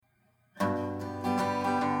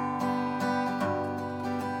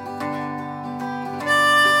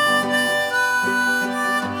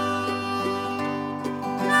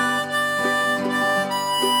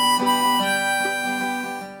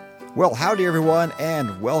Well, howdy everyone,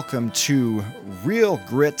 and welcome to Real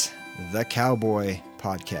Grit, the Cowboy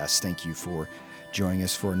Podcast. Thank you for joining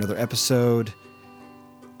us for another episode.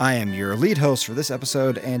 I am your lead host for this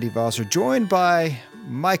episode, Andy Vosser, joined by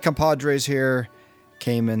my compadres here,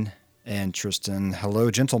 Cayman and Tristan. Hello,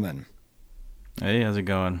 gentlemen. Hey, how's it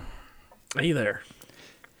going? Hey there.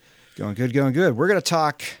 Going good, going good. We're going to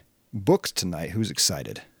talk books tonight. Who's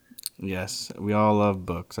excited? Yes, we all love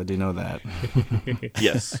books. I do know that.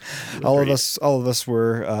 Yes. all of us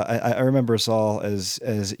were. I remember us all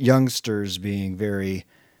as youngsters being very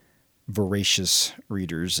voracious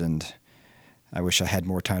readers, and I wish I had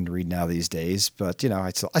more time to read now these days. But I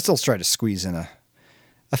still try to squeeze in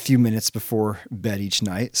a few minutes before bed each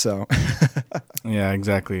night. So Yeah,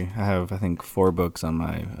 exactly. I have, I think, 4 books on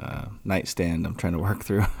my nightstand I'm trying to work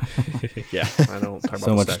through. Yeah, I don't talk about So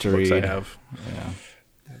the much stack to of books read. I have. Yeah,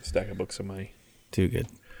 I have a stack of books in my too good.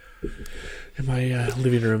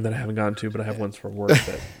 living room that I haven't gone to, but I have ones for work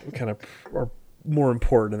that kind of are more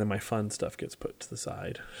important, and then my fun stuff gets put to the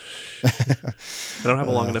side. I don't have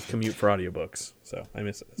a long enough commute for audiobooks, so I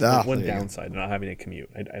miss it. It's one downside of not having a commute.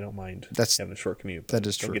 I don't mind having a short commute. But that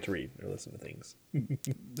is I don't true. get to read or listen to things.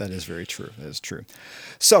 That is very true. That is true.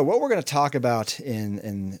 So what we're going to talk about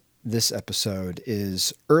in this episode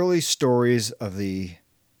is early stories of the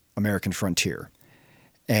American frontier.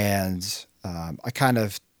 And I kind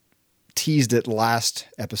of teased it last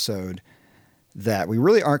episode that we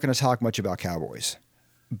really aren't going to talk much about cowboys,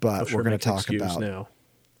 but we're going to talk about now.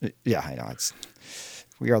 Yeah, I know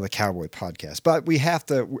we are the Cowboy Podcast, but we have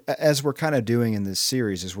to, as we're kind of doing in this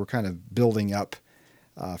series, is we're kind of building up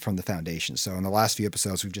from the foundation. So in the last few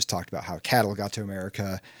episodes, we've just talked about how cattle got to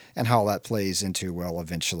America and how that plays into, well,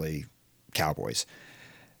 eventually cowboys.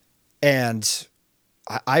 And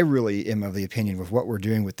I really am of the opinion with what we're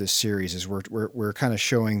doing with this series is we're kind of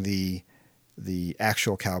showing the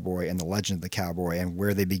actual cowboy and the legend of the cowboy and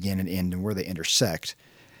where they begin and end and where they intersect.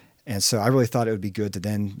 And so I really thought it would be good to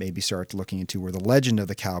then maybe start looking into where the legend of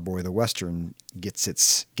the cowboy, the Western, gets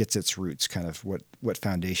its roots, kind of what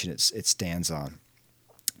foundation it stands on.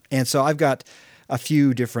 And so I've got a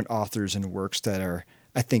few different authors and works that are,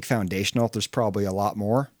 I think, foundational. There's probably a lot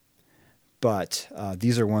more, but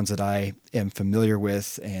these are ones that I am familiar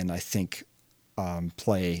with and I think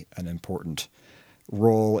play an important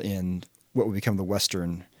role in what will become the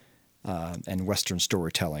Western and Western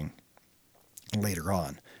storytelling later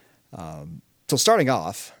on. So starting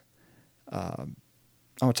off, I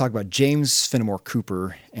want to talk about James Fenimore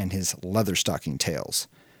Cooper and his Leatherstocking Tales.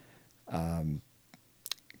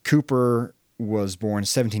 Cooper was born in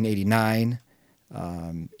 1789.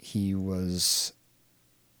 He was,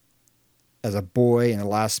 as a boy in the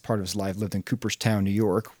last part of his life, lived in Cooperstown, New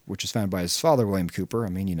York, which was founded by his father, William Cooper. I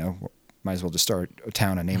mean, might as well just start a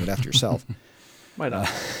town and name it after yourself. Why not?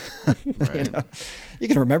 Right. You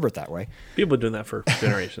can remember it that way. People have been doing that for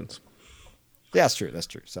generations. Yeah, that's true. That's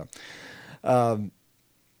true. So,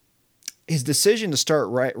 his decision to start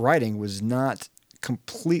writing was not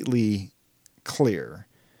completely clear,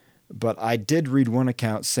 but I did read one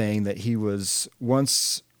account saying that he was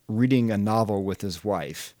once reading a novel with his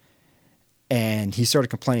wife, and he started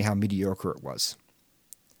complaining how mediocre it was,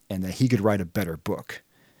 and that he could write a better book.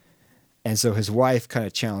 And so his wife kind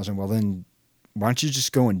of challenged him, well, then why don't you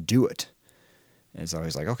just go and do it? And so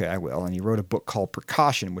he's like, okay, I will. And he wrote a book called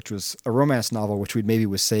Precaution, which was a romance novel, which we maybe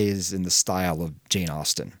would say is in the style of Jane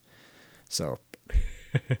Austen. So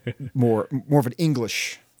more of an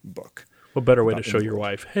English book. What better way to show your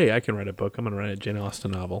wife, hey, I can write a book. I'm going to write a Jane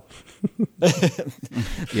Austen novel.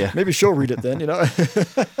 Yeah. Maybe she'll read it then,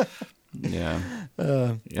 Yeah.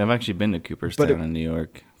 I've actually been to Cooperstown in New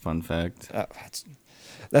York. Fun fact.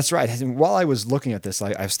 That's right. And while I was looking at this,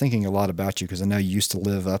 I was thinking a lot about you because I know you used to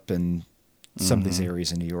live up in some of these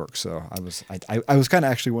areas in New York. So I was kind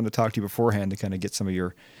of actually wanting to talk to you beforehand to kind of get some of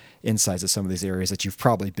your insights of some of these areas that you've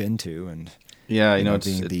probably been to. And yeah,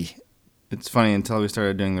 it's funny, until we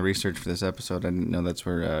started doing the research for this episode, I didn't know that's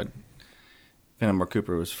where Fenimore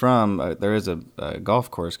Cooper was from. There is a golf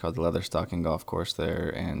course called the Leatherstocking Golf Course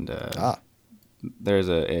there, and there's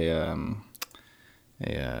a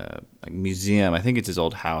museum. I think it's his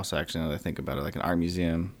old house, actually, now that I think about it, like an art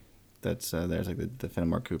museum that's there's like the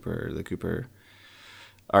Fenimore Cooper, the Cooper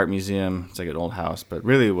Art Museum. It's like an old house, but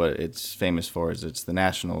really what it's famous for is it's the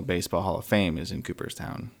National Baseball Hall of Fame is in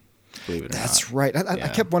Cooperstown. Believe it or not. That's right. I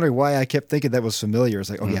kept wondering why I kept thinking that was familiar. It's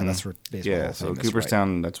like, yeah, that's where baseball. Yeah, so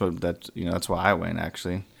Cooperstown. Right. That's why I went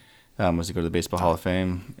actually. Was to go to the Baseball Hall of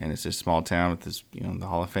Fame, and it's this small town with this, the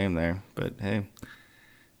Hall of Fame there. But hey,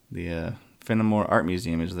 the Fenimore Art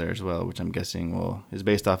Museum is there as well, which I'm guessing is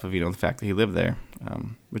based off of the fact that he lived there,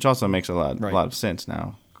 which also makes a lot of sense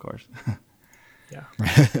now. course. Yeah.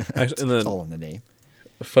 Actually, and It's all in the name.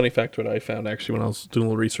 a funny fact what I found actually when I was doing a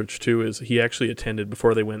little research too is he actually attended,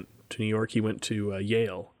 before they went to New York, he went to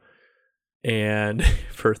Yale, and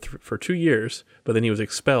for 2 years, but then he was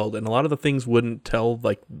expelled, and a lot of the things wouldn't tell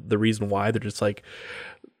like the reason why. They're just like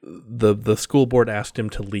the school board asked him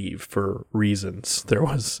to leave for reasons. There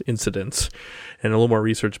was incidents, and a little more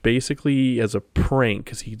research. Basically, as a prank,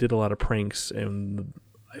 because he did a lot of pranks, and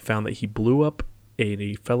I found that he blew up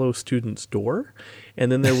a fellow student's door,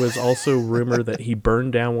 and then there was also rumor that he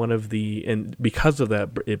burned down one of the, and because of that,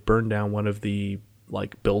 it burned down one of the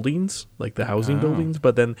like buildings, like the housing buildings.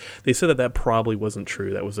 But then they said that probably wasn't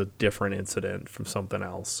true. That was a different incident from something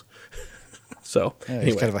else. So anyway,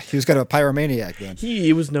 he was kind of a pyromaniac then.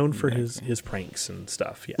 He was known for his pranks and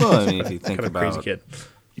stuff. Yeah. Well, I mean, if you think kind of about crazy kid.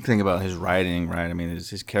 you think about his writing, right? I mean,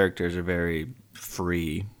 his characters are very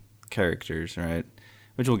free characters, right?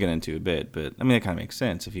 Which we'll get into a bit, but I mean, that kind of makes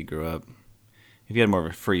sense if he grew up, if he had more of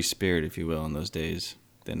a free spirit, if you will, in those days,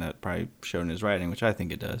 then that probably showed in his writing, which I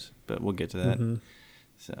think it does. But we'll get to that. Mm-hmm.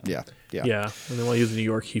 So Yeah. And then while he was in New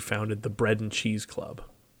York, he founded the Bread and Cheese Club,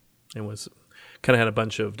 and was kind of had a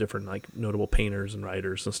bunch of different like notable painters and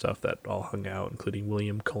writers and stuff that all hung out, including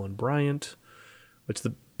William Cullen Bryant, which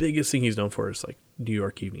the biggest thing he's known for is like New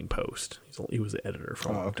York Evening Post. He was the editor for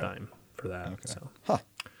a long time for that. Okay. So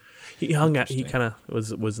he hung out. He kind of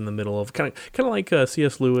was in the middle of kind of like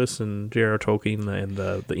C.S. Lewis and J.R.R. Tolkien and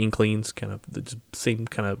the Inklings, kind of the same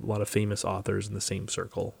kind of a lot of famous authors in the same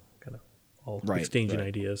circle, kind of all exchanging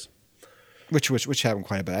ideas. Which happened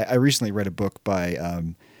quite a bit. I recently read a book by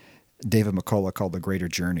David McCullough called The Greater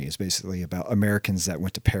Journey. It's basically about Americans that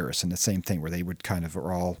went to Paris, and the same thing where they would kind of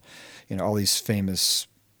are all, all these famous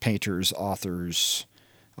painters, authors,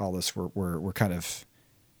 all this were kind of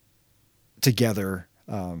together,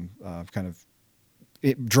 kind of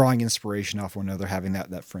drawing inspiration off one another, having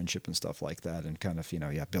that friendship and stuff like that, and kind of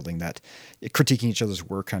building that, critiquing each other's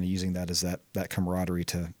work, kind of using that as that camaraderie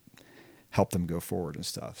to help them go forward and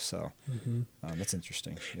stuff. So that's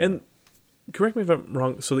interesting. Yeah. And correct me if I'm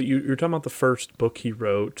wrong. So that you're talking about the first book he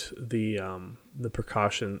wrote, the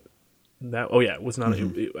Precaution. That it was not.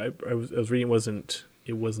 I was reading.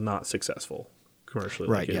 It was not successful commercially.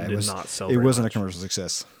 Right. Like it did not sell. It wasn't much. A commercial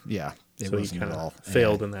success. Yeah. It so wasn't he at all.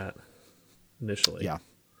 Failed in that initially. Yeah.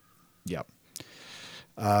 Yep.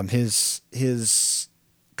 His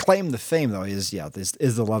claim to fame though is the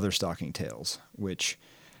Leatherstocking Tales, which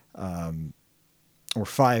were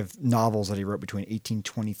 5 novels that he wrote between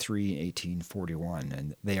 1823 and 1841,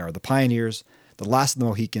 and they are The Pioneers, The Last of the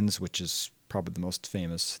Mohicans, which is probably the most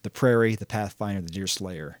famous, The Prairie, The Pathfinder, The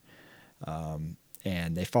Deerslayer,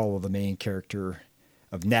 and they follow the main character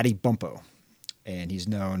of Natty Bumppo, and he's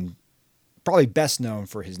probably best known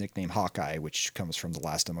for his nickname Hawkeye, which comes from The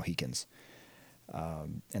Last of the Mohicans.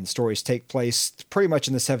 And the stories take place pretty much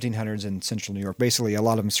in the 1700s in central New York. Basically, a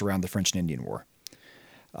lot of them surround the French and Indian War.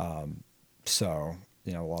 So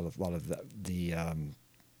a lot of the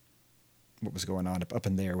what was going on up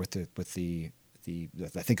in there with the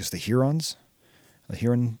I think it's the Hurons, the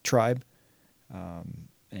Huron tribe,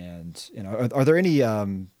 and are there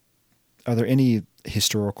any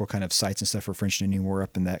historical kind of sites and stuff for French and Indian War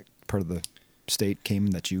up in that part of the state,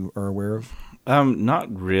 Cayman, that you are aware of?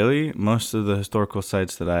 Not really. Most of the historical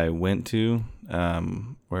sites that I went to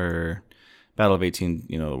were Battle of 18,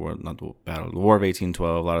 the War of 1812,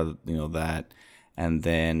 a lot of that, and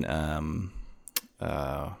then I'm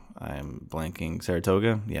blanking,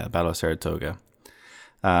 Saratoga, Battle of Saratoga.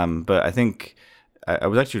 But I think I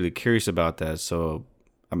was actually really curious about that. So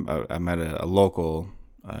I met a local,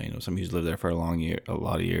 somebody who's lived there for a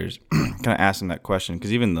lot of years. Kind of asked him that question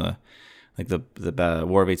because even the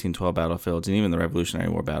War of 1812 battlefields and even the Revolutionary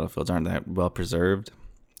War battlefields aren't that well preserved,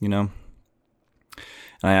 And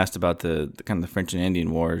I asked about the kind of the French and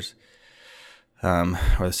Indian Wars, or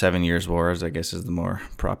the 7 Years' Wars, I guess is the more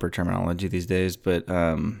proper terminology these days. But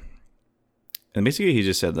and basically he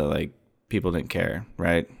just said that like people didn't care,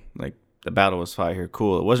 right? Like the battle was fought here,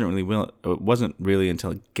 cool. It wasn't really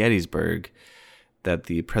until Gettysburg that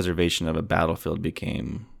the preservation of a battlefield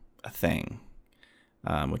became a thing,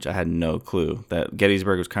 which I had no clue. That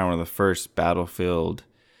Gettysburg was kind of one of the first battlefields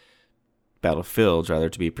rather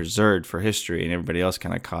to be preserved for history, and everybody else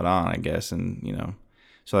kind of caught on, I guess. And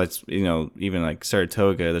so that's even like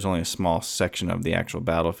Saratoga, there's only a small section of the actual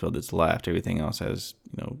battlefield that's left. Everything else has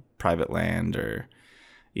private land,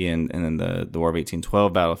 and then the War of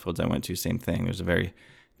 1812 battlefields I went to, same thing. There's a very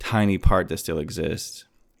tiny part that still exists,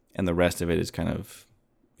 and the rest of it is kind of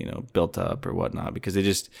built up or whatnot, because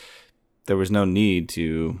there was no need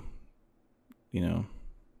to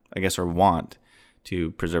I guess, or want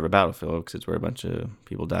to preserve a battlefield because it's where a bunch of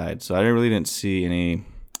people died. So I really didn't see any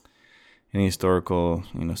historical,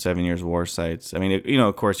 7 Years War sites. I mean,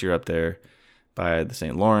 of course you're up there by the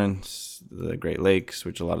St. Lawrence, the Great Lakes,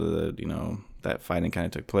 which a lot of the, that fighting kind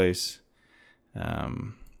of took place.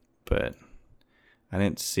 But I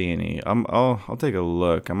didn't see any. I'll take a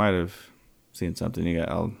look. I might have seen something.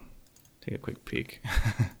 I'll take a quick peek.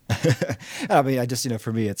 I mean, I just,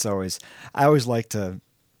 for me, I always like to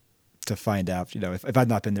find out, if I've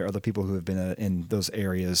not been there, other people who have been in those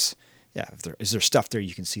areas. Yeah, is there stuff there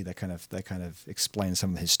you can see that kind of explains some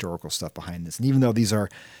of the historical stuff behind this. And even though these are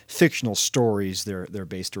fictional stories, they're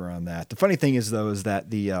based around that. The funny thing is, though, is that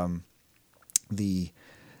the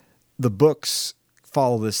books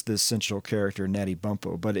follow this central character, Natty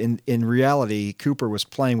Bumppo, but in reality, Cooper was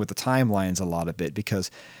playing with the timelines a lot of it,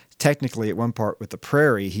 because technically at one part with the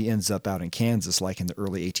Prairie, he ends up out in Kansas, like in the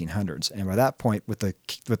early 1800s, and by that point, with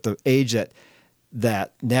the age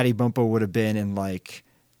that Natty Bumppo would have been in, like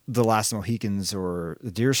The Last of the Mohicans or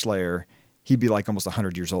The Deerslayer, he'd be like almost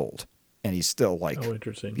 100 years old, and he's still like,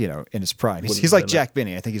 interesting. In his prime. He's like Jack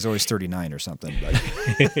Benny. I think he's always 39 or something.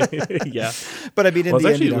 Yeah, but I mean, in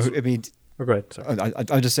the end, Oh, go ahead. Sorry.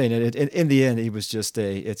 I'm just saying it. In the end, he was just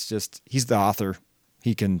he's the author.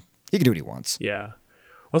 He can do what he wants. Yeah.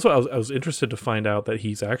 Also, I was interested to find out that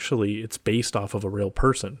it's based off of a real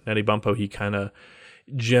person. Natty Bumppo,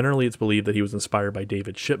 generally it's believed that he was inspired by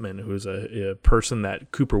David Shipman, who is a person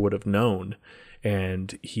that Cooper would have known.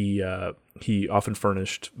 And he often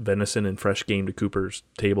furnished venison and fresh game to Cooper's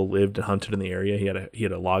table, lived and hunted in the area. He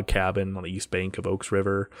had a log cabin on the east bank of Oaks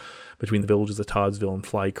River between the villages of Toddsville and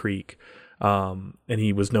Fly Creek. And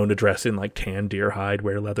he was known to dress in like tan deer hide,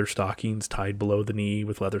 wear leather stockings tied below the knee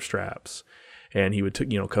with leather straps. And he would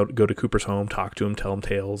go to Cooper's home, talk to him, tell him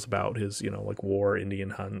tales about his, like war, Indian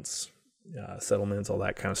hunts, settlements, all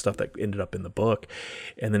that kind of stuff that ended up in the book.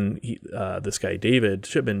 And then this guy, David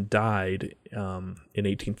Shipman, died in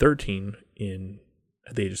 1813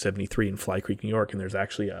 at the age of 73 in Fly Creek, New York. And there's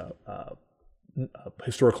actually a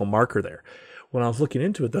historical marker there. When I was looking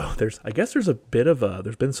into it, though, there's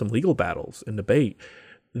been some legal battles and debate.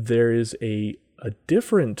 There is a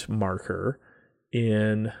different marker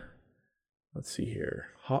in, let's see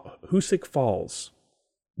here, Hoosick Falls,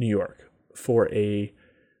 New York, for a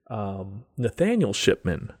Nathaniel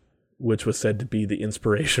Shipman, which was said to be the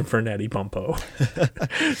inspiration for Natty Bumppo.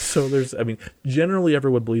 So generally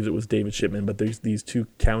everyone believes it was David Shipman, but these two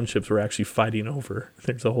townships were actually fighting over.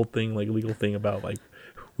 There's a whole thing, like legal thing about like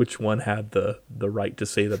which one had the right to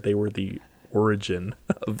say that they were the origin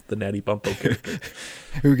of the Natty Bumppo character.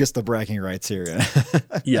 Who gets the bragging rights here?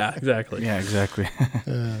 Yeah, exactly. Yeah, exactly.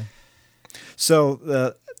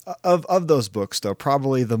 So of those books, though,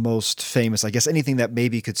 probably the most famous, I guess, anything that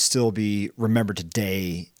maybe could still be remembered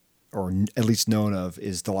today, or at least known of,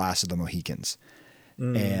 is The Last of the Mohicans.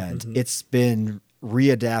 And it's been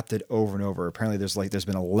readapted over and over. Apparently there's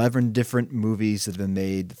been 11 different movies that have been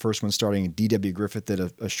made. The first one starting D.W. Griffith did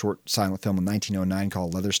a short silent film in 1909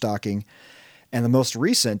 called Leatherstocking. And the most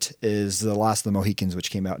recent is The Last of the Mohicans,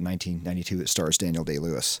 which came out in 1992. That stars Daniel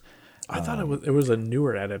Day-Lewis. I thought it was a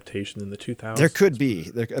newer adaptation in the 2000s. There could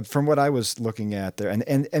be, from what I was looking at there,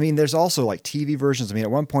 and I mean, there's also like TV versions. I mean,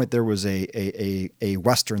 at one point there was a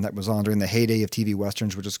Western that was on during the heyday of TV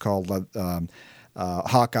Westerns, which is called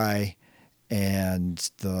Hawkeye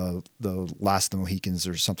and the Last of the Mohicans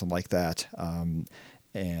or something like that.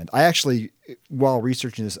 And I actually, while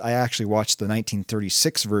researching this, I actually watched the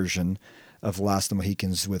 1936 version of The Last of the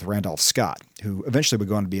Mohicans with Randolph Scott, who eventually would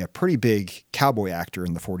go on to be a pretty big cowboy actor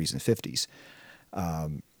in the 40s and 50s.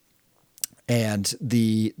 And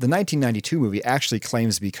the 1992 movie actually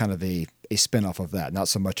claims to be kind of a spinoff of that, not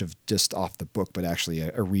so much of just off the book, but actually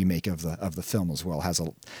a remake of the film as well. It has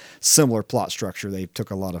a similar plot structure. They took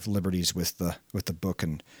a lot of liberties with the book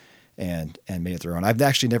and made it their own. I've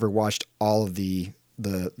actually never watched all of the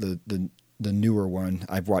newer one.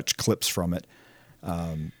 I've watched clips from it.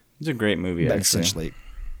 It's a great movie, actually.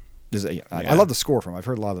 Essentially, I love the score from it. I've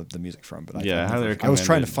heard a lot of the music from it, but I was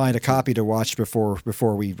trying to find a copy to watch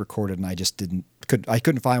before we recorded, and I just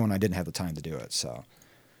couldn't find one. I didn't have the time to do it. So,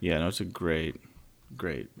 yeah, no, it's a great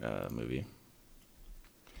movie.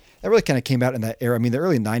 That really kind of came out in that era. I mean, the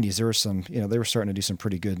early 90s, there were some, they were starting to do some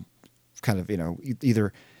pretty good kind of,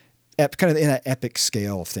 either kind of in that epic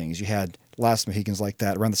scale of things. You had Last Mohicans like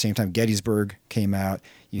that. Around the same time, Gettysburg came out.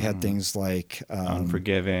 You had things like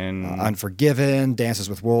Unforgiven, Dances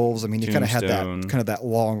with Wolves. I mean, you kind of had that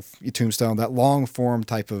long Tombstone, that long form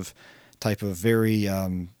type of very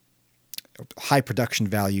high production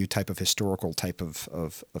value type of historical type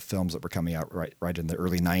of films that were coming out right in the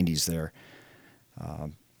early 90s there.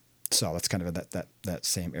 So that's kind of that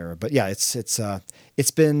same era. But yeah,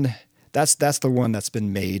 it's been that's the one that's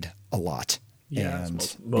been made a lot. Yeah,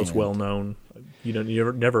 it's most well known. You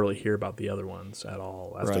never really hear about the other ones at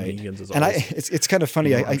all. As right. Mohicans is and it's kind of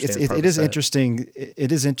funny. It is interesting.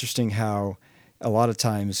 It is interesting how a lot of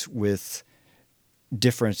times with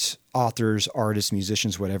different authors, artists,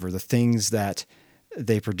 musicians, whatever, the things that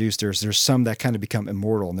they produce, there's some that kind of become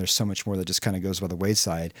immortal, and there's so much more that just kind of goes by the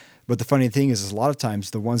wayside. But the funny thing is a lot of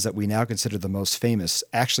times the ones that we now consider the most famous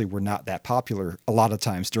actually were not that popular a lot of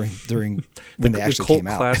times during when they actually came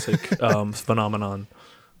out. Classic phenomenon.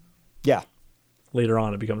 Yeah. Later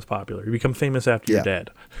on, it becomes popular. You become famous after you're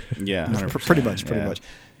dead. Yeah, pretty much. Yeah.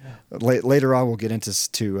 Later on, we'll get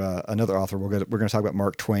into another author. We're going to talk about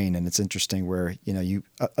Mark Twain, and it's interesting where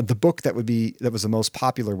the book that was the most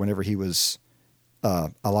popular whenever he was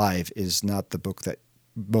alive is not the book that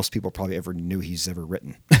most people probably ever knew he's ever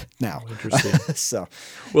written now. Interesting. So,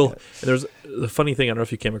 well, there's the funny thing. I don't know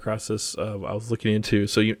if you came across this. I was looking into.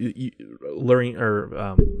 So you learning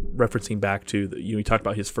or referencing back to you talked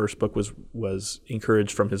about his first book was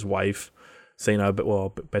encouraged from his wife, saying,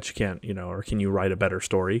 bet you can't, or can you write a better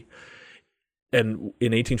story? And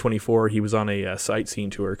in 1824, he was on a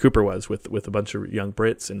sightseeing tour. Cooper was with a bunch of young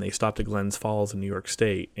Brits, and they stopped at Glens Falls in New York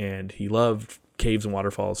State. And he loved caves and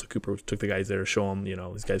waterfalls, so Cooper took the guys there to show them,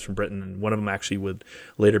 these guys from Britain. And one of them actually would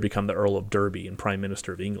later become the Earl of Derby and Prime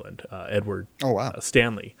Minister of England, Edward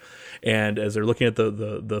Stanley. And as they're looking at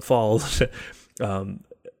the falls,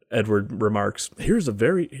 Edward remarks, "Here's the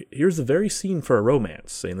very scene for a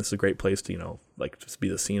romance," saying this is a great place to, just be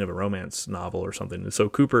the scene of a romance novel or something. And so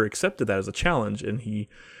Cooper accepted that as a challenge, and he,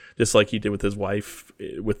 just like he did with his wife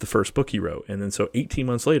with the first book he wrote. And then so 18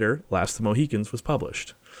 months later, Last of the Mohicans was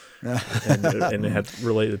published. and it had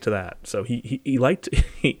related to that. So he liked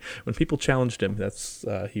when people challenged him. That's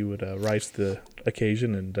he would rise to the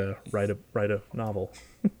occasion and write a novel.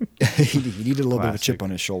 He needed a little bit of a chip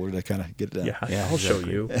on his shoulder to kind of get it done. Yeah, I'll show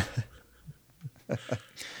you.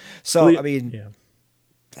 So I mean,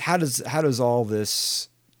 how does all this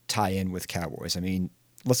tie in with cowboys? I mean,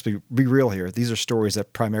 let's be real here. These are stories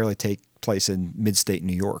that primarily take place in mid-state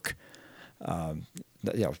New York.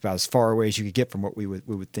 About as far away as you could get from what we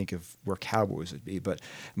would think of where cowboys would be. But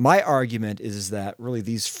my argument is that really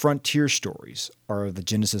these frontier stories are the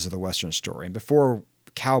genesis of the Western story. And before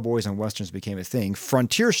cowboys and Westerns became a thing,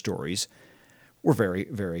 frontier stories were very,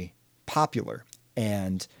 very popular.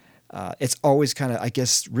 And it's always kind of, I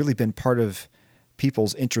guess, really been part of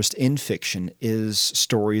people's interest in fiction is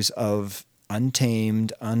stories of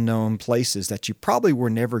untamed, unknown places that you probably were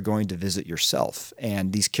never going to visit yourself.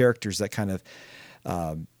 And these characters that kind of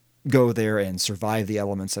go there and survive the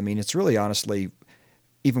elements. I mean, it's really honestly,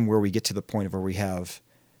 even where we get to the point of where we have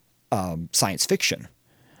science fiction,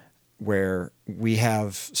 where we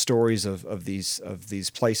have stories of these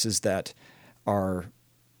places that are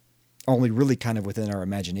only really kind of within our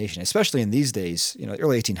imagination, especially in these days,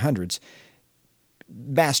 early 1800s,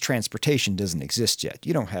 mass transportation doesn't exist yet.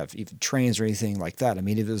 You don't have even trains or anything like that. I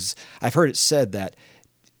mean, I've heard it said that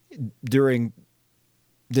during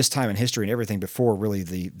this time in history and everything before really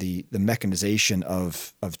the mechanization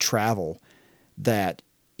of travel, that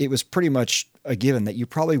it was pretty much a given that you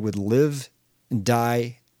probably would live and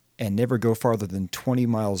die and never go farther than 20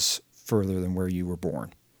 miles further than where you were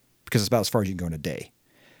born, because it's about as far as you can go in a day.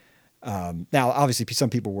 Now, obviously, some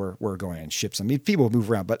people were going on ships. I mean, people move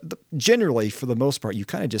around, but generally, for the most part, you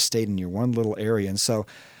kind of just stayed in your one little area. And so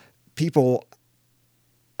people,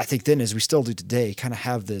 I think then, as we still do today, kind of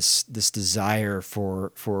have this desire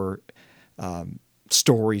for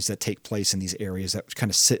stories that take place in these areas that kind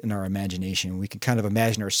of sit in our imagination. We can kind of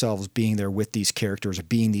imagine ourselves being there with these characters, or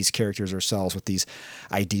being these characters ourselves with these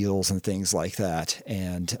ideals and things like that.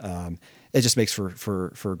 And it just makes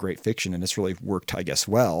for great fiction, and it's really worked, I guess,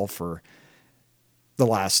 well for the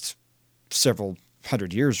last several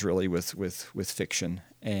hundred years, really, with fiction.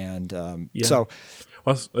 And so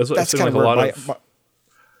that's kind of like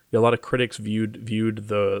a lot of critics viewed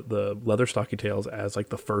the Leatherstocking Tales as like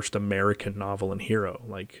the first American novel and hero.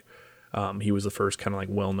 Like he was the first kind of like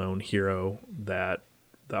well-known hero that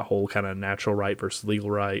whole kind of natural right versus legal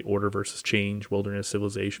right, order versus change, wilderness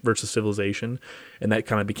civilization versus civilization, and that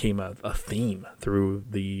kind of became a theme through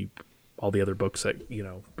all the other books that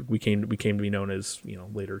we came to be known as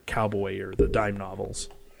later cowboy or the dime novels.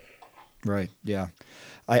 Right. Yeah,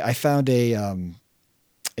 I found a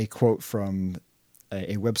quote from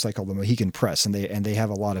a website called the Mohican Press, and they have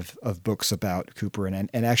a lot of books about Cooper and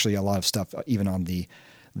actually a lot of stuff even on the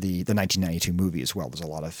 1992 movie as well. There's a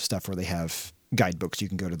lot of stuff where they have guidebooks. You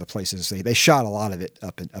can go to the places. They shot a lot of it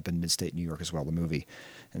up in mid-state New York as well, the movie.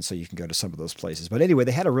 And so you can go to some of those places. But anyway,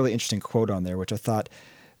 they had a really interesting quote on there, which I thought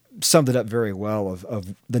summed it up very well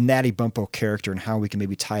of the Natty Bumppo character and how we can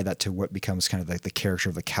maybe tie that to what becomes kind of like the character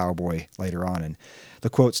of the cowboy later on. And the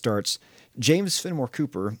quote starts, James Fenimore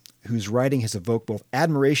Cooper, whose writing has evoked both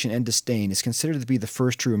admiration and disdain, is considered to be the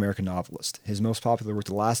first true American novelist. His most popular work,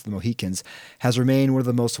 The Last of the Mohicans, has remained one of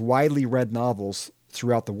the most widely read novels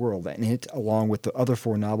throughout the world, and it, along with the other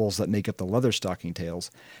 4 novels that make up the Leatherstocking Tales,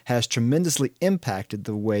 has tremendously impacted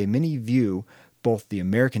the way many view both the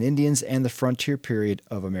American Indians and the frontier period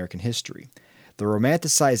of American history. The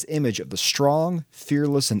romanticized image of the strong,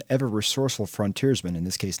 fearless, and ever-resourceful frontiersman, in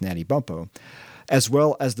this case Natty Bumppo, as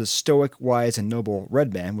well as the stoic, wise, and noble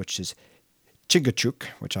Red Man, which is Chingachgook,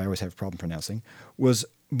 which I always have a problem pronouncing, was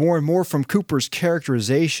born more from Cooper's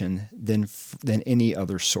characterization than any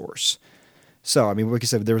other source. So, I mean, like I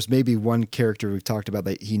said, there was maybe one character we talked about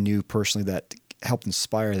that he knew personally that helped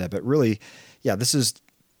inspire that. But really, yeah, this is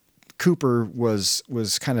Cooper was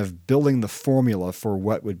kind of building the formula for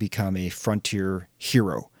what would become a frontier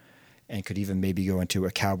hero and could even maybe go into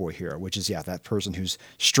a cowboy hero, which is, yeah, that person who's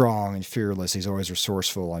strong and fearless. He's always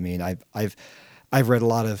resourceful. I mean, I've read a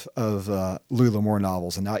lot of Louis L'Amour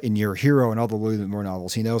novels, and in your hero and all the Louis L'Amour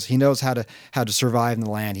novels, he knows how to survive in the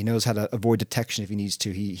land. He knows how to avoid detection if he needs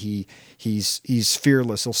to. He's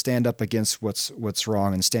fearless. He'll stand up against what's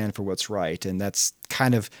wrong and stand for what's right, and that's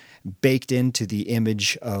kind of baked into the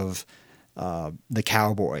image of the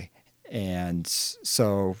cowboy. And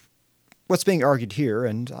so, what's being argued here,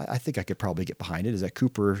 and I think I could probably get behind it, is that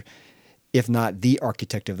Cooper, if not the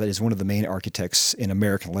architect of that, is one of the main architects in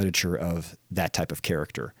American literature of that type of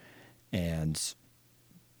character. And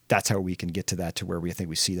that's how we can get to that, to where I think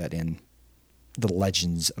we see that in the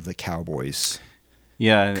legends of the cowboys.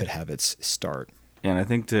 Yeah. Could have its start. And I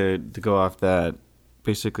think to go off that,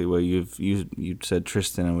 basically what you said,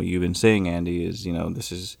 Tristan, and what you've been saying, Andy, is,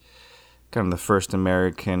 this is kind of the first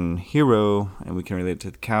American hero, and we can relate to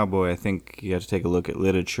the cowboy. I think you have to take a look at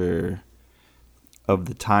literature of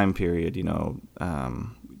the time period. We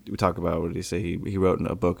talk about, what did he say? He wrote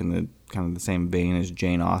a book in the kind of the same vein as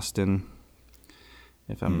Jane Austen,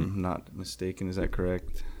 if I'm not mistaken. Is that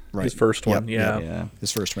correct? Right. His first one, yeah.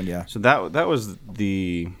 His first one, yeah. So that was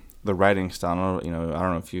the writing style. I don't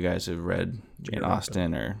know if you guys have read Jane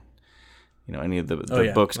Austen or any of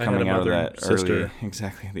the books coming out of that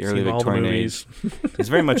the early Victorian age. It's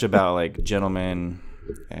very much about like gentlemen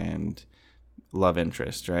and love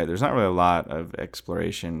interest, right? There's not really a lot of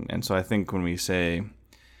exploration. And so I think when we say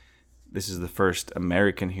this is the first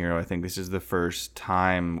American hero, I think this is the first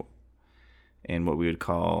time in what we would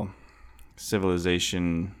call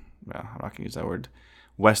civilization. Well, I'm not going to use that word.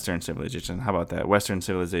 Western civilization. How about that? Western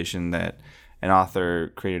civilization, that an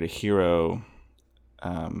author created a hero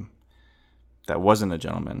that wasn't a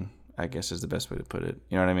gentleman, I guess is the best way to put it.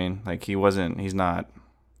 You know what I mean? Like he's not,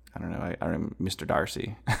 I don't know, Mr.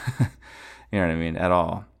 Darcy. You know what I mean? At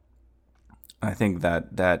all. I think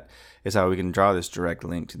that is how we can draw this direct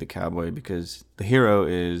link to the cowboy, because the hero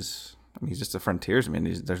is, he's just a frontiersman.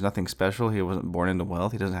 There's nothing special. He wasn't born into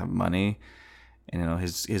wealth. He doesn't have money. And,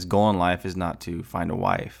 his goal in life is not to find a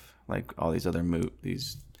wife, like all these other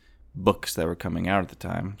these books that were coming out at the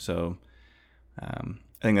time. So I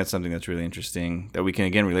think that's something that's really interesting that we can,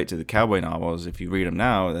 again, relate to the cowboy novels. If you read them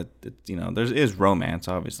now, there is romance,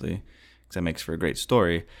 obviously, because that makes for a great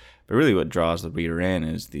story. But really what draws the reader in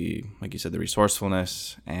is like you said, the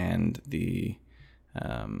resourcefulness and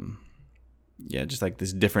just like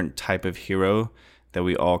this different type of hero that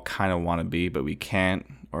we all kind of want to be, but we can't,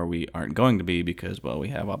 or we aren't going to be because, well, we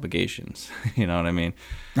have obligations. You know what I mean?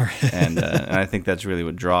 And I think that's really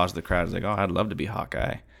what draws the crowd. Is like, oh, I'd love to be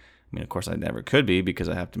Hawkeye. I mean, of course, I never could be because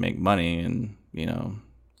I have to make money and,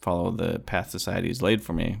 follow the path society has laid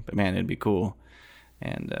for me. But, man, it'd be cool.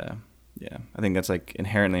 And, I think that's like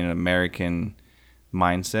inherently an American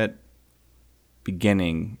mindset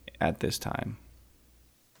beginning at this time.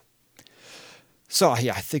 So,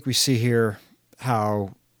 yeah, I think we see here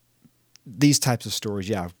how these types of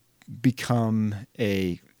stories, become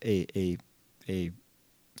a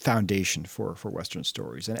foundation for Western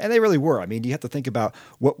stories. And they really were. I mean, you have to think about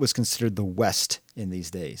what was considered the West in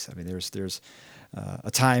these days. I mean, there's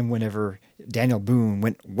a time whenever Daniel Boone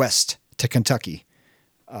went west to Kentucky.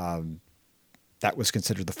 That was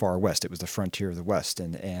considered the far West. It was the frontier of the West.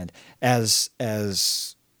 And as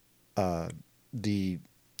the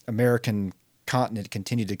American continent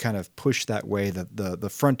continued to kind of push that way, the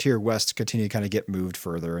frontier West continued to kind of get moved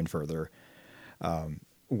further and further.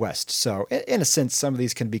 west. So in a sense, some of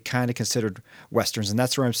these can be kind of considered westerns, and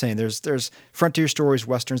that's where I'm saying there's frontier stories,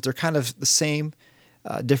 westerns. They're kind of the same,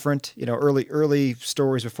 different. Early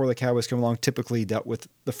stories before the cowboys come along typically dealt with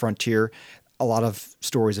the frontier. A lot of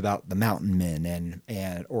stories about the mountain men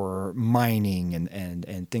and or mining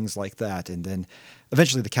and things like that, and then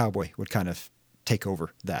eventually the cowboy would kind of take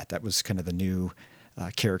over that. That was kind of the new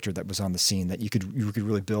character that was on the scene that you could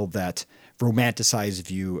really build that romanticized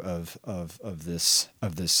view of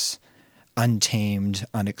this untamed,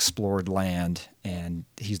 unexplored land, and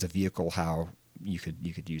he's the vehicle how you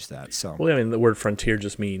could use that. So well, I mean, the word frontier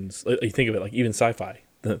just means, you think of it like even sci-fi,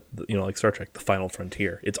 like Star Trek, the final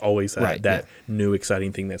frontier. It's always that new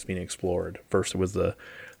exciting thing that's being explored. First it was the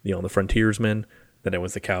frontiersmen. Then it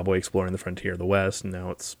was the cowboy exploring the frontier of the West, and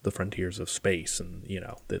now it's the frontiers of space, and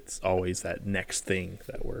it's always that next thing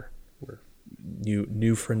that we're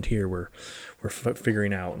new frontier we're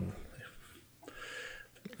figuring out and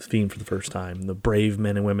seeing for the first time. The brave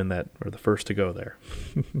men and women that are the first to go there.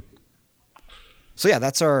 So yeah,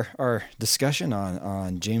 that's our discussion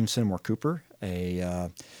on James Fenimore Cooper,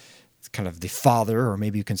 a kind of the father, or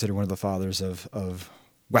maybe you consider one of the fathers of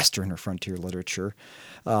Western or frontier literature.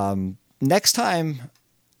 Next time,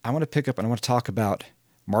 I want to pick up and I want to talk about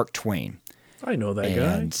Mark Twain. I know that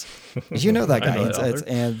guy. You know that guy. I know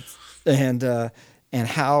that and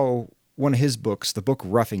how one of his books, the book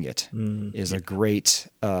Roughing It, is a great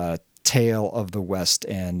tale of the West,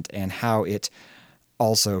 and how it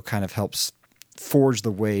also kind of helps forge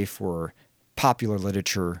the way for popular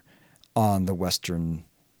literature on the Western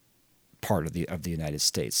part of the United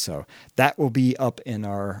States. So that will be up in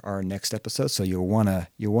our next episode. So you'll wanna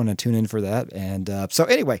tune in for that. And so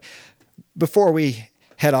anyway, before we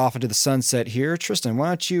head off into the sunset here, Tristan, why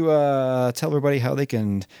don't you tell everybody how they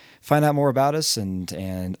can find out more about us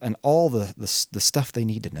and all the stuff they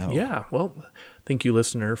need to know. Yeah, well, thank you,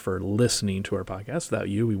 listener, for listening to our podcast. Without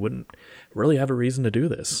you, we wouldn't really have a reason to do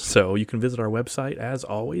this. So you can visit our website, as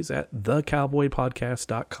always, at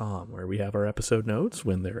thecowboypodcast.com, where we have our episode notes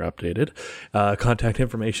when they're updated, contact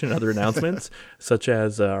information, and other announcements, such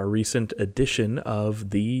as our recent edition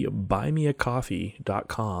of the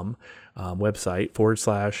buymeacoffee.com website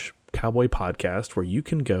 /Cowboy Podcast, where you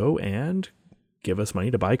can go and give us money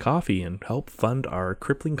to buy coffee and help fund our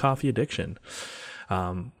crippling coffee addiction.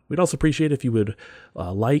 We'd also appreciate if you would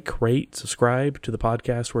like, rate, subscribe to the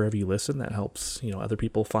podcast wherever you listen. That helps other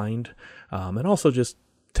people find, and also just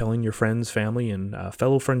telling your friends, family, and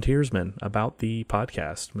fellow frontiersmen about the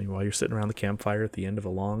podcast. I mean, while you're sitting around the campfire at the end of a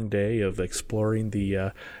long day of exploring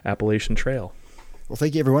the Appalachian Trail. Well,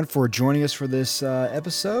 thank you, everyone, for joining us for this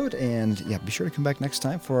episode. And yeah, be sure to come back next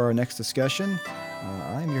time for our next discussion.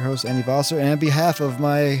 I'm your host, Andy Vosser. And on behalf of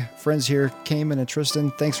my friends here, Cayman and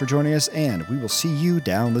Tristan, thanks for joining us. And we will see you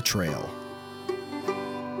down the trail.